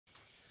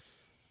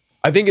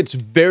I think it's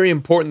very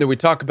important that we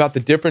talk about the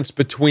difference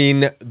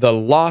between the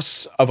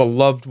loss of a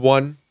loved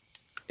one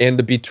and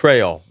the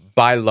betrayal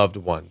by loved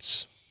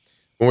ones.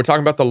 When we're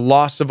talking about the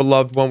loss of a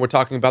loved one, we're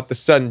talking about the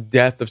sudden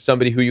death of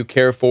somebody who you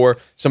care for,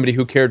 somebody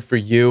who cared for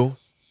you.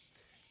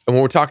 And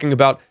when we're talking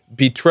about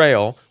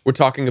betrayal, we're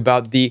talking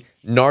about the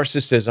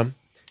narcissism,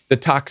 the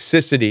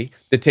toxicity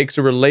that takes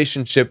a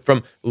relationship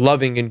from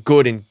loving and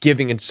good and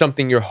giving and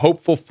something you're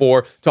hopeful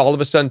for to all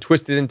of a sudden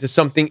twisted into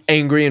something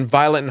angry and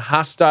violent and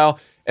hostile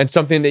and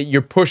something that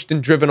you're pushed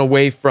and driven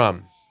away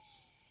from.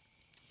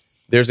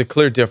 There's a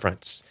clear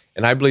difference.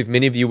 And I believe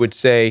many of you would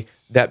say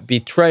that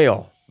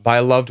betrayal by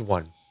a loved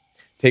one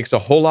takes a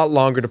whole lot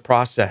longer to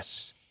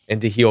process and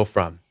to heal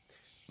from.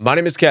 My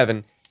name is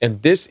Kevin,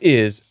 and this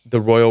is The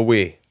Royal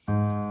We.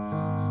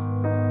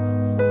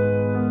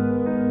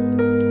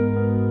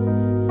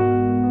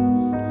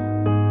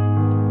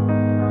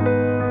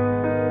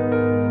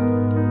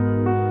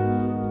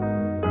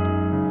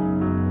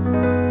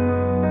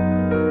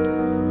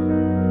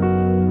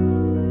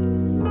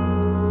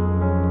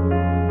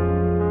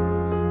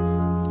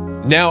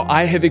 Now,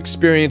 I have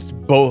experienced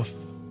both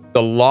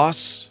the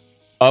loss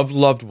of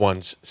loved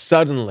ones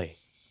suddenly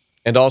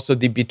and also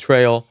the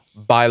betrayal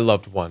by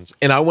loved ones.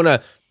 And I want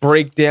to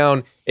break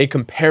down a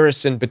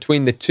comparison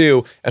between the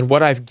two and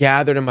what I've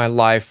gathered in my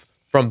life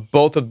from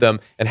both of them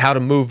and how to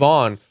move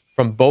on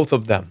from both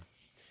of them.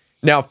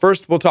 Now,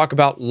 first, we'll talk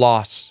about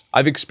loss.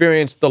 I've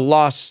experienced the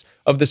loss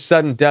of the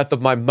sudden death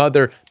of my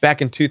mother back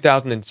in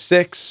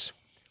 2006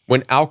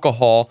 when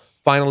alcohol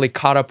finally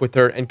caught up with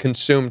her and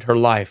consumed her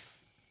life.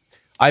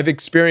 I've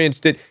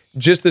experienced it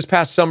just this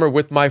past summer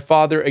with my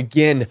father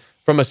again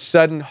from a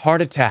sudden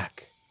heart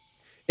attack.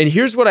 And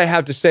here's what I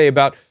have to say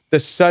about the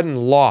sudden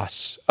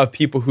loss of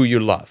people who you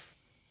love.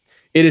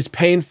 It is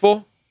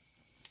painful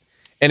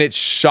and it's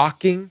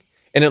shocking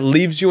and it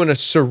leaves you in a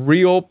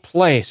surreal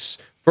place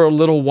for a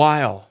little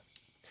while.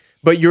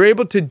 But you're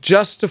able to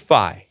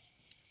justify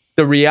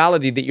the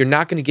reality that you're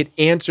not going to get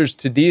answers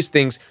to these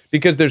things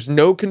because there's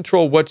no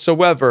control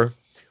whatsoever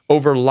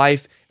over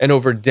life and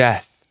over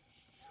death.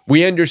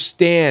 We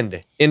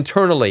understand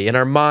internally in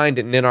our mind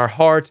and in our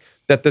heart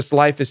that this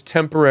life is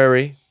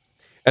temporary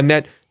and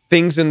that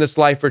things in this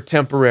life are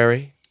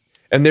temporary.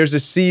 And there's a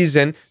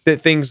season that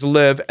things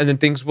live and then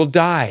things will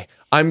die.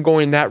 I'm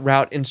going that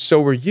route and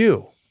so are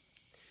you.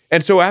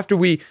 And so after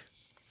we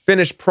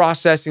finish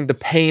processing the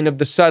pain of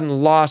the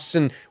sudden loss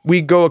and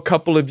we go a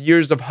couple of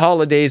years of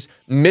holidays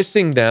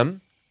missing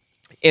them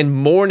and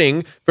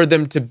mourning for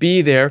them to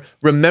be there,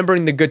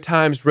 remembering the good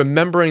times,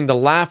 remembering the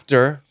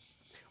laughter,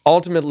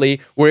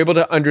 ultimately, we're able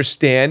to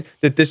understand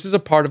that this is a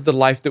part of the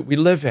life that we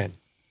live in.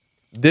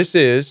 This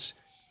is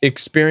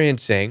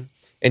experiencing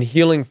and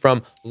healing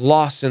from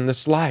loss in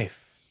this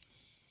life.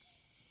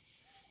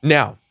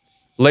 Now,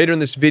 later in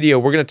this video,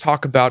 we're going to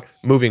talk about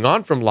moving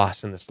on from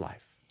loss in this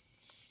life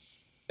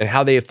and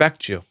how they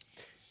affect you.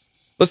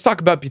 Let's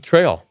talk about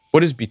betrayal.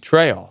 What is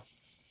betrayal?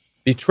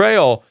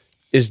 Betrayal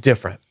is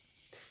different.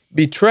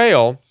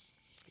 Betrayal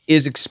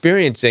is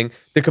experiencing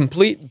the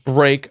complete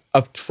break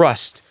of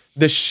trust,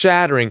 the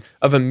shattering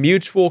of a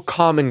mutual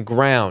common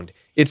ground.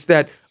 It's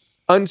that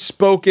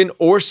unspoken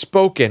or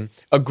spoken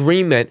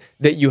agreement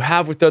that you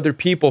have with other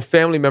people,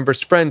 family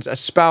members, friends, a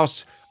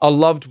spouse, a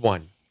loved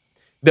one,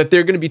 that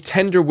they're going to be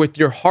tender with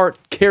your heart,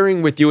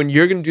 caring with you, and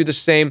you're going to do the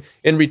same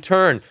in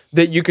return,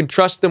 that you can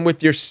trust them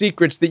with your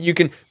secrets, that you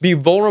can be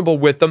vulnerable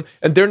with them,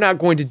 and they're not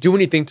going to do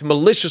anything to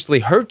maliciously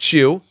hurt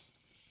you,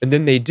 and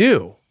then they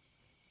do.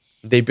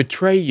 They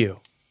betray you.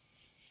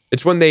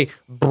 It's when they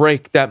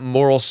break that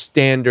moral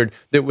standard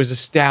that was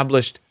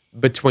established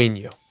between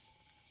you.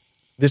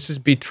 This is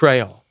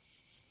betrayal.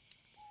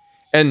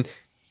 And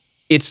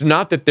it's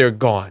not that they're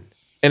gone,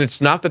 and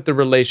it's not that the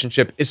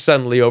relationship is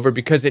suddenly over,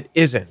 because it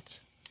isn't.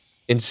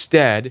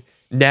 Instead,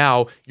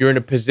 now you're in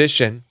a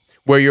position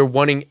where you're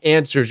wanting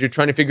answers. You're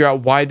trying to figure out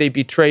why they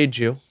betrayed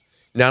you.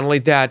 Not only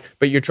that,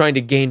 but you're trying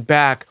to gain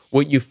back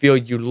what you feel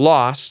you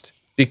lost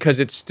because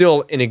it's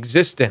still in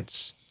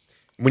existence.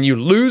 When you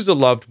lose a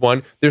loved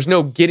one, there's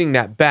no getting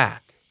that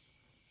back.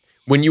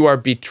 When you are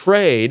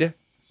betrayed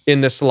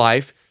in this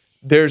life,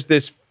 there's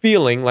this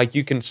feeling like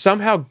you can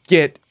somehow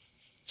get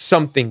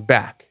something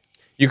back.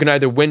 You can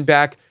either win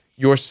back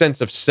your sense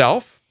of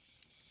self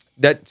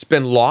that's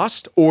been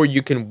lost, or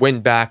you can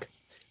win back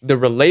the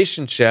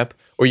relationship,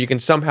 or you can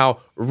somehow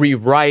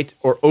rewrite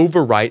or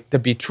overwrite the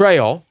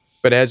betrayal.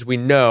 But as we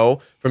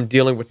know from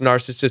dealing with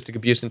narcissistic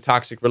abuse and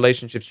toxic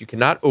relationships, you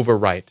cannot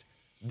overwrite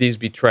these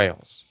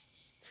betrayals.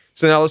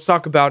 So now let's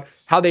talk about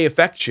how they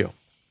affect you,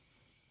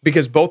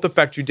 because both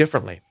affect you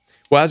differently.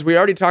 Well, as we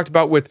already talked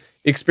about with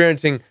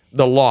experiencing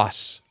the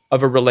loss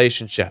of a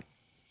relationship,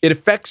 it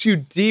affects you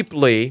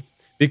deeply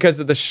because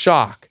of the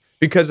shock,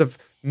 because of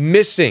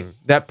missing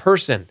that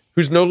person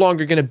who's no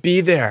longer going to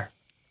be there.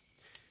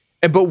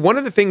 But one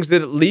of the things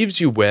that it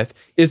leaves you with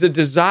is a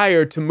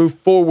desire to move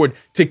forward,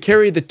 to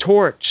carry the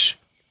torch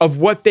of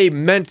what they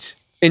meant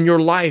in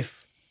your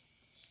life.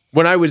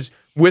 When I was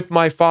with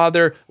my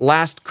father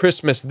last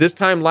Christmas, this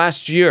time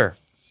last year,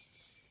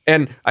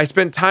 And I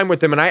spent time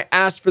with him, and I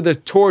asked for the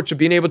torch of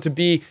being able to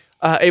be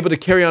able to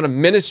carry on a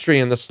ministry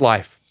in this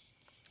life.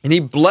 And he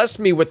blessed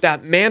me with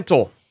that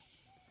mantle.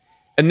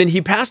 And then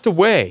he passed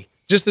away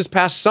just this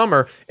past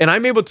summer, and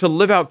I'm able to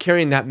live out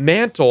carrying that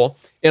mantle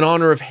in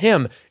honor of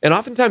him. And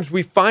oftentimes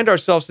we find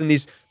ourselves in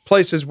these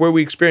places where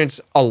we experience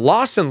a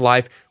loss in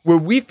life, where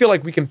we feel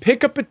like we can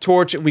pick up a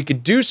torch and we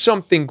could do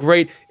something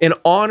great in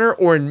honor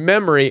or in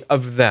memory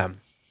of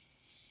them,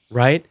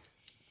 right?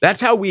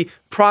 That's how we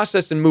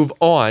process and move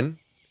on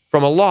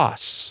from a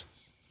loss.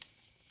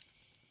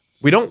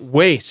 We don't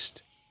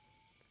waste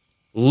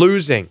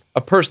losing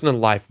a person in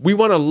life. We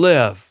want to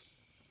live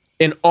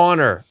in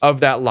honor of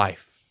that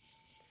life.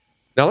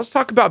 Now let's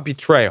talk about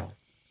betrayal.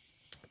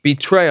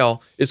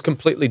 Betrayal is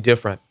completely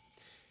different.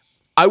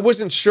 I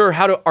wasn't sure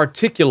how to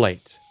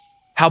articulate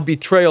how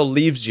betrayal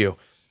leaves you.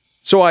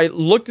 So I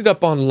looked it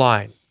up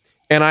online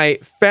and I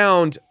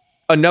found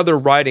another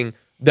writing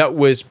that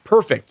was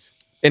perfect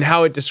in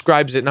how it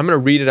describes it. And I'm going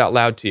to read it out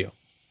loud to you.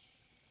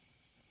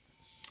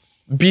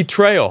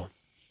 Betrayal.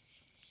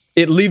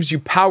 It leaves you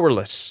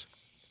powerless,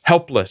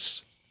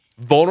 helpless,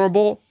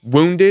 vulnerable,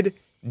 wounded,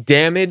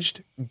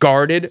 damaged,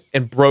 guarded,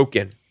 and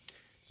broken.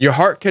 Your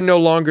heart can no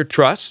longer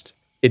trust.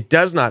 It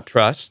does not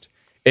trust.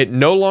 It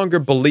no longer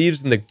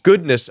believes in the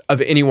goodness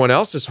of anyone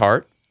else's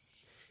heart.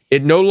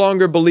 It no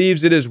longer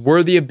believes it is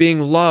worthy of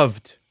being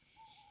loved,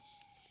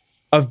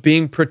 of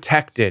being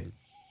protected.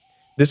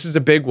 This is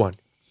a big one.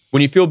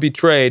 When you feel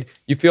betrayed,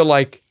 you feel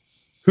like,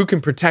 who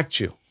can protect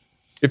you?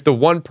 If the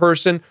one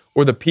person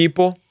or the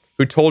people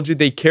who told you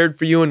they cared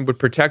for you and would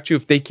protect you,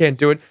 if they can't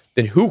do it,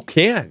 then who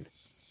can?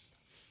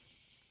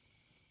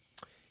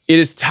 It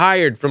is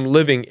tired from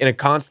living in a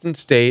constant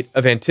state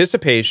of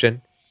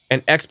anticipation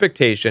and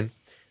expectation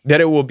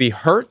that it will be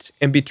hurt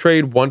and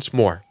betrayed once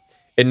more.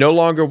 It no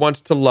longer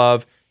wants to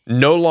love,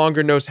 no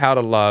longer knows how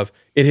to love.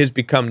 It has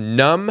become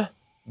numb,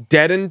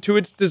 deadened to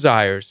its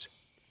desires,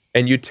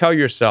 and you tell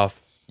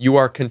yourself you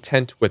are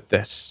content with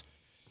this.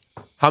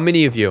 How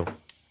many of you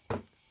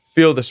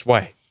feel this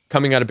way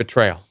coming out of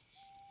betrayal?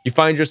 You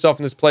find yourself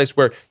in this place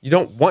where you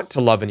don't want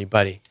to love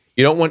anybody.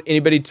 You don't want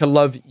anybody to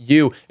love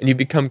you, and you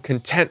become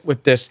content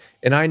with this.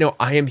 And I know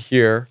I am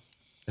here,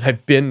 and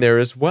I've been there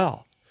as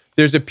well.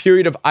 There's a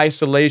period of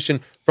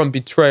isolation from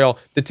betrayal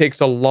that takes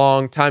a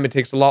long time. It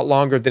takes a lot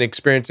longer than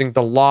experiencing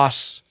the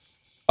loss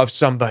of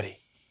somebody.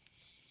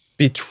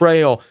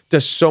 Betrayal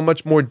does so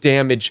much more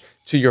damage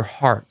to your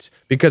heart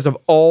because of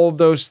all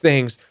those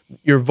things,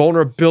 your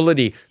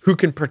vulnerability, who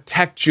can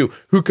protect you,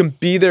 who can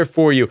be there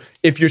for you.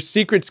 If your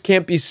secrets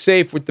can't be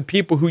safe with the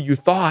people who you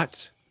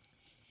thought,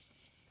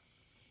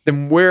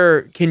 then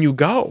where can you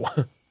go?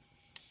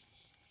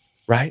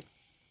 Right?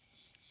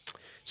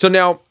 So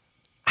now,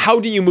 how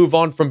do you move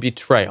on from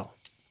betrayal?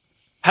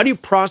 How do you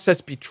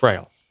process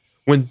betrayal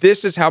when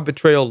this is how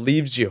betrayal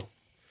leaves you?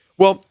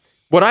 Well,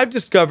 what I've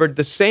discovered,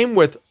 the same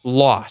with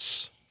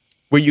loss,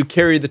 where you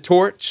carry the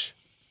torch,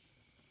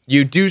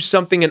 you do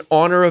something in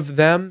honor of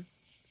them,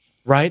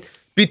 right?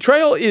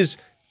 Betrayal is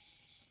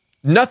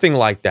nothing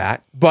like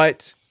that,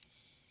 but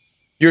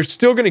you're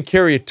still going to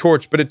carry a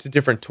torch, but it's a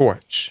different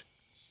torch.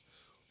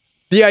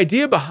 The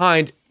idea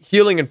behind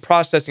healing and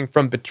processing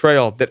from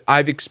betrayal that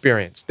I've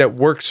experienced, that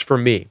works for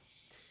me,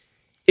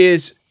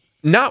 is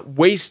not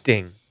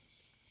wasting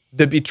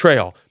the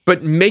betrayal,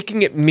 but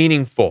making it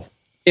meaningful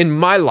in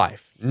my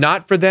life,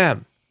 not for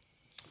them.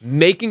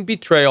 Making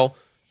betrayal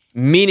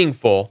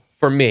meaningful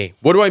for me.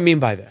 What do I mean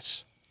by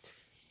this?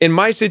 In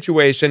my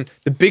situation,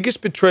 the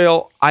biggest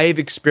betrayal I have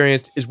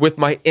experienced is with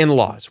my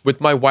in-laws, with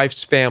my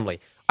wife's family.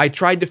 I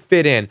tried to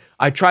fit in.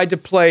 I tried to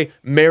play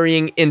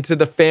marrying into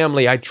the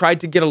family. I tried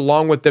to get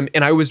along with them,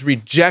 and I was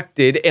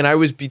rejected, and I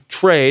was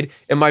betrayed,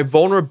 and my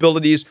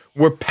vulnerabilities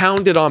were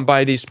pounded on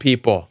by these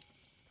people.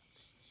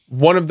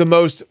 One of the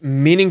most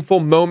meaningful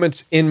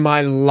moments in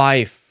my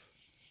life,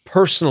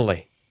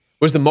 personally,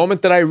 was the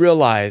moment that I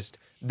realized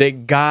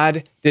that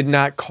God did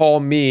not call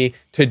me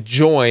to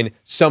join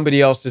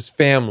somebody else's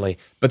family,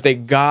 but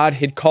that God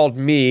had called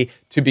me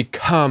to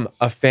become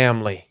a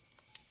family.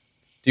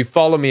 Do you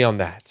follow me on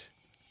that?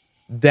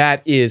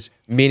 That is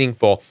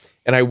meaningful.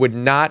 And I would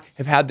not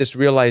have had this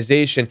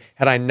realization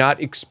had I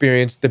not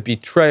experienced the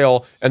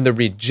betrayal and the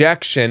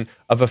rejection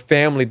of a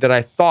family that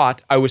I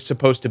thought I was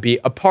supposed to be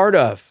a part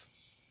of.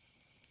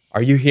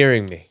 Are you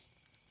hearing me?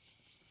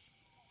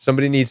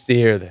 Somebody needs to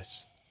hear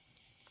this.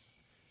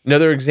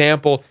 Another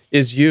example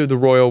is you, the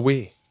royal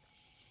we.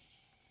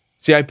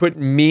 See, I put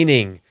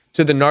meaning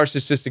to the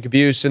narcissistic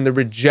abuse and the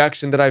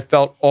rejection that I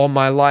felt all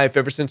my life,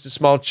 ever since a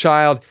small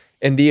child,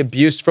 and the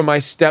abuse from my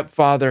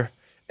stepfather,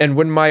 and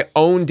when my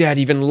own dad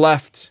even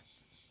left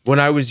when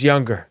I was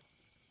younger.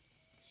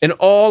 And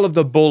all of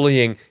the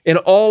bullying, in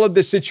all of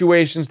the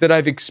situations that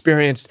I've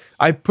experienced,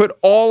 I put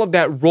all of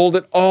that, rolled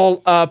it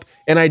all up,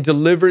 and I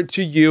deliver it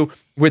to you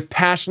with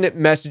passionate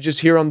messages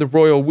here on the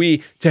Royal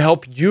We to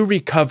help you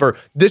recover.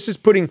 This is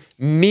putting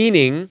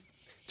meaning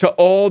to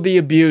all the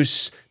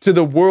abuse, to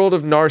the world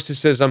of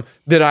narcissism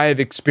that I have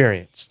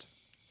experienced.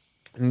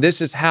 And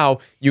this is how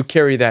you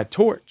carry that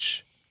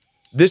torch.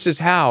 This is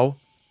how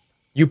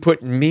you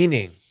put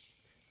meaning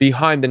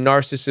behind the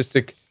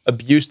narcissistic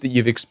abuse that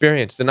you've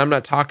experienced. And I'm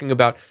not talking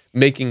about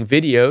making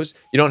videos.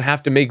 You don't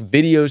have to make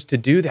videos to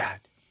do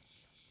that.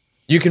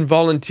 You can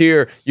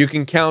volunteer, you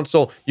can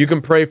counsel, you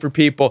can pray for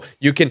people,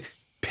 you can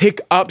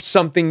pick up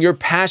something you're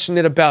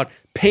passionate about,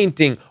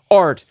 painting,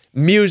 art,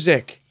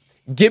 music.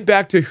 Get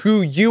back to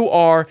who you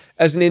are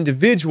as an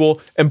individual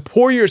and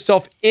pour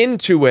yourself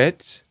into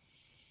it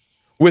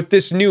with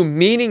this new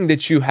meaning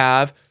that you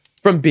have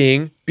from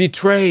being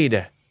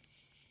betrayed.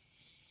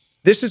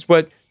 This is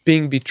what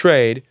being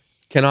betrayed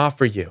can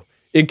offer you.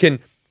 It can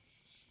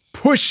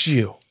push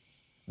you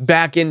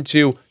back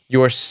into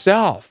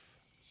yourself.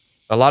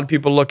 A lot of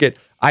people look at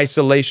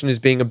isolation as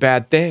being a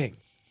bad thing.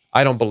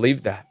 I don't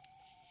believe that.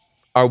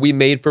 Are we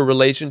made for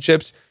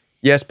relationships?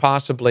 Yes,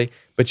 possibly.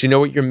 But you know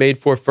what you're made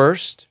for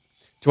first?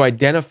 To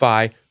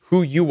identify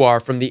who you are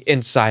from the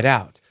inside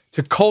out,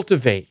 to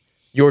cultivate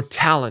your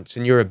talents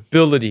and your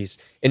abilities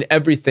in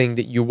everything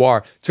that you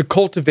are, to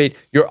cultivate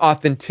your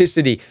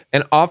authenticity.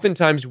 And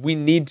oftentimes we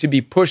need to be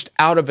pushed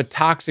out of a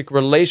toxic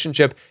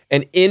relationship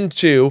and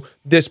into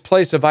this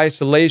place of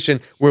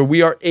isolation where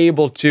we are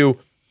able to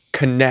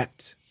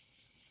connect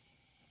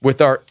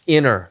with our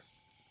inner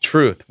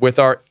truth, with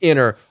our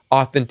inner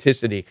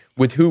authenticity,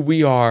 with who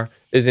we are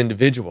as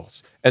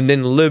individuals, and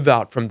then live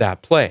out from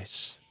that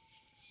place.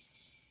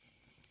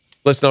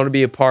 Listen, I want to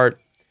be a part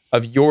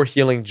of your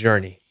healing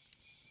journey.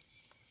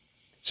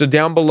 So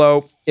down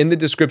below in the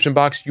description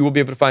box, you will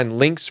be able to find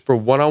links for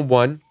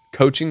one-on-one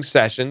coaching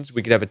sessions.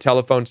 We could have a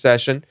telephone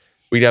session.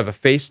 We could have a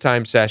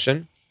FaceTime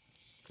session.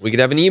 We could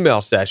have an email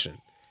session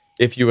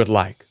if you would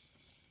like.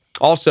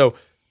 Also,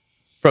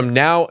 from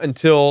now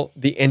until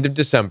the end of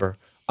December,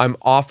 I'm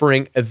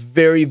offering a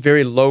very,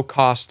 very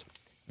low-cost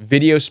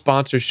video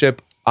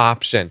sponsorship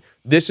option.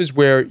 This is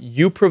where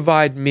you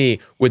provide me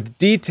with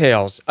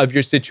details of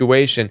your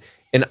situation,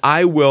 and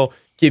I will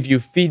give you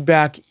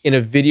feedback in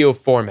a video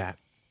format.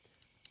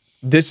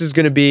 This is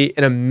going to be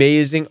an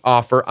amazing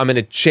offer. I'm going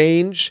to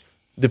change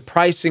the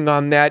pricing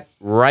on that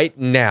right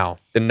now,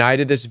 the night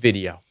of this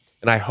video.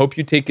 And I hope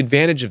you take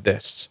advantage of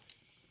this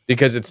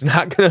because it's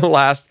not going to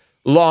last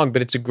long,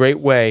 but it's a great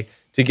way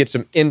to get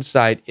some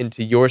insight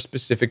into your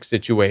specific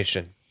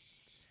situation.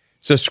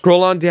 So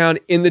scroll on down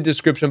in the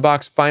description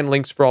box, find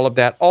links for all of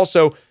that.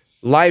 Also,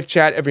 live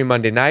chat every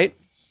Monday night.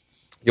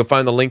 You'll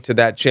find the link to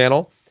that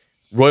channel.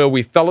 Royal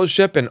We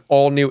Fellowship, an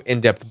all-new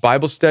in-depth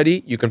Bible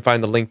study. You can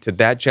find the link to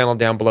that channel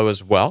down below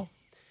as well,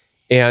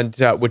 and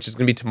which is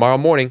going to be tomorrow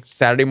morning,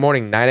 Saturday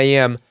morning, 9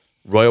 a.m.,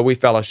 Royal We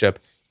Fellowship.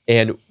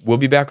 And we'll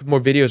be back with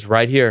more videos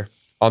right here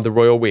on the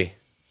Royal We.